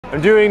I'm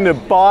doing the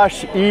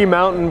Bosch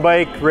e-mountain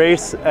bike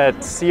race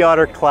at Sea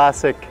Otter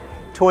Classic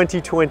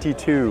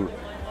 2022.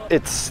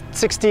 It's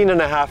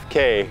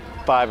 16.5K,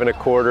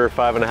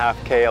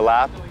 5.25K a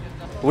lap.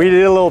 We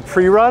did a little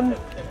pre-run.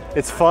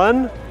 It's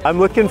fun. I'm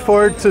looking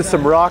forward to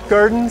some rock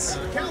gardens.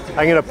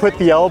 I'm gonna put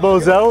the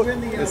elbows out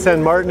and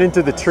send Martyn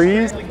into the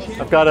trees.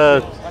 I've got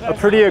a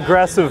pretty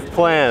aggressive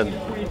plan.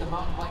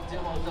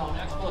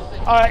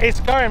 It's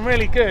going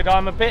really good.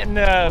 I'm a bit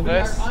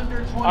nervous.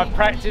 I've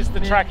practiced the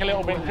track a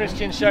little bit.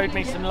 Christian showed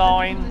me some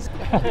lines,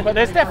 but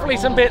there's definitely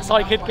some bits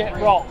I could get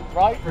wrong,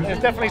 right? There's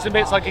definitely some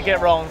bits I could get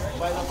wrong.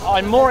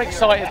 I'm more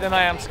excited than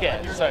I am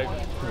scared, so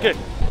good.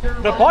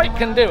 The bike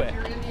can do it.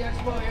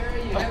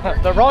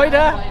 The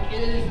rider,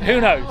 who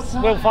knows?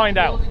 We'll find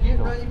out.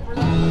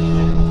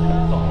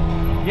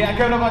 Yeah,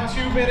 got about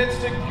 2 minutes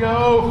to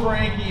go,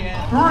 Frankie.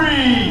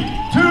 3,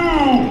 2,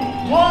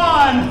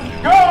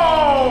 1,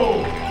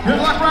 go! Good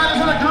luck,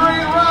 riders, on a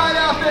great ride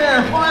out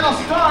there. Final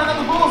start of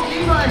the Bulls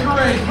e-bike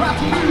race, brought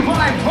to you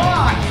by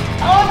Bosch.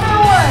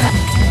 Underway!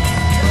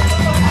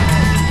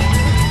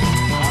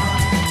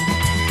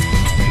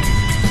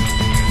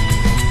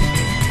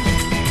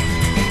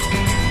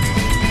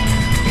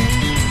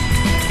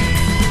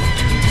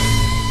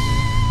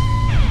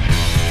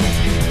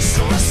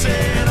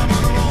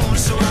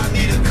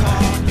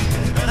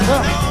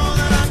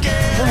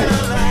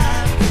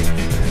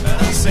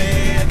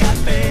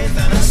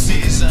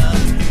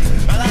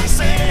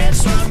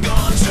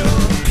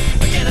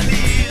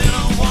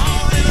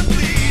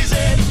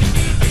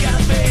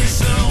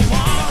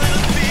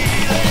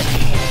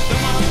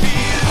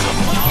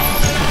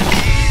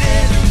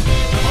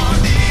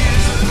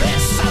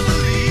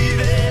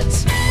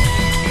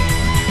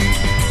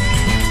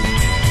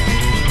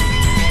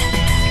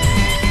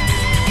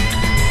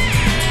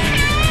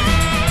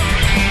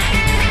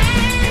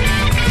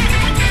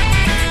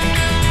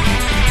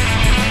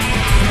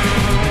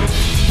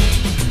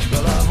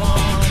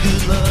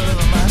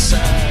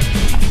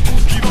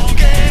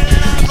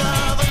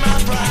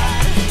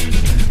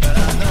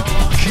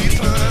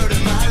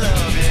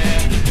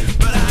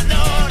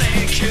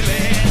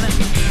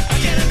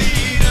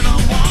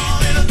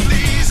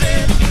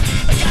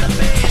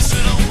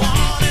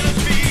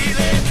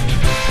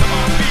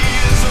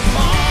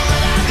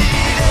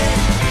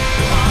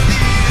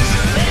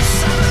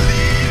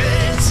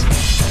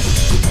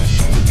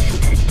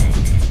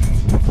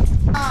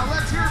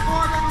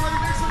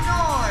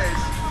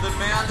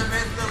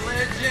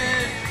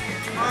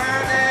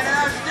 Martyn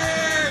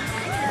Ashton!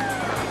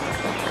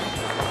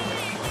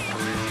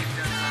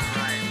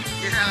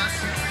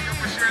 Yeah,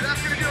 for sure.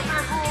 That's going to do it for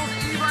our Bulls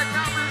e-bike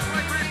mountain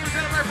bike race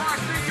presented by Bosch.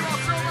 Thank you all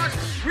so much.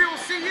 We will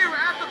see you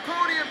at the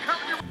podium.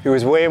 It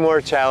was way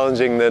more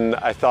challenging than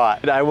I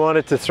thought. I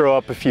wanted to throw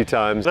up a few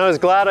times. And I was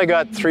glad I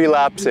got 3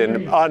 laps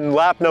in. On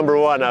lap number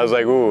 1, I was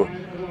like, ooh,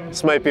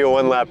 this might be a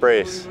 1-lap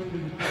race.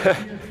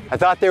 I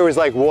thought there was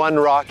like one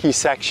rocky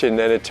section,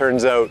 and it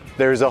turns out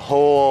there's a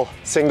whole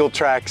single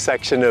track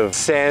section of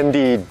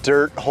sandy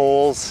dirt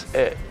holes.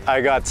 I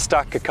got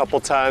stuck a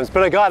couple times,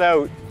 but I got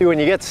out. When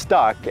you get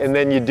stuck and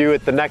then you do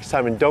it the next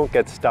time and don't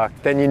get stuck,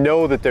 then you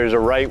know that there's a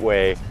right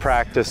way.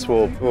 Practice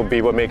will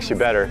be what makes you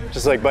better,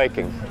 just like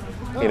biking,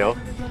 you know?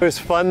 It was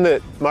fun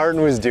that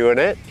Martyn was doing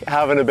it,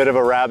 having a bit of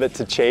a rabbit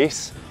to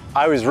chase.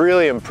 I was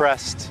really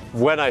impressed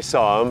when I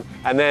saw him,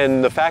 and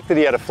then the fact that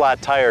he had a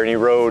flat tire and he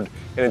rode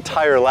an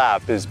entire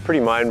lap is pretty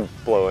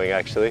mind-blowing,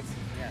 actually,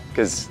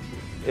 because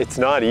it's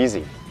not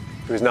easy.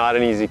 It was not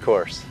an easy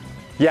course.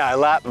 Yeah, I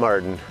lapped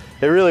Martyn.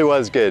 It really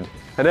was good,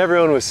 and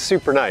everyone was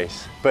super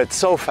nice, but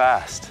so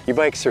fast.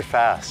 E-bikes are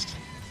fast.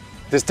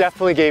 This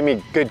definitely gave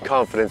me good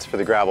confidence for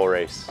the gravel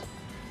race.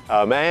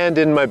 And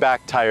in my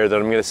back tire, that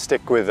I'm going to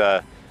stick with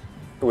a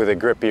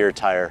grippier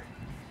tire.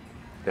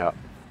 Yeah.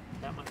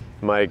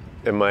 My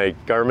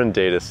Garmin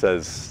data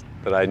says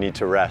that I need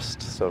to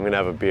rest, so I'm going to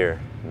have a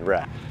beer and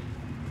rest.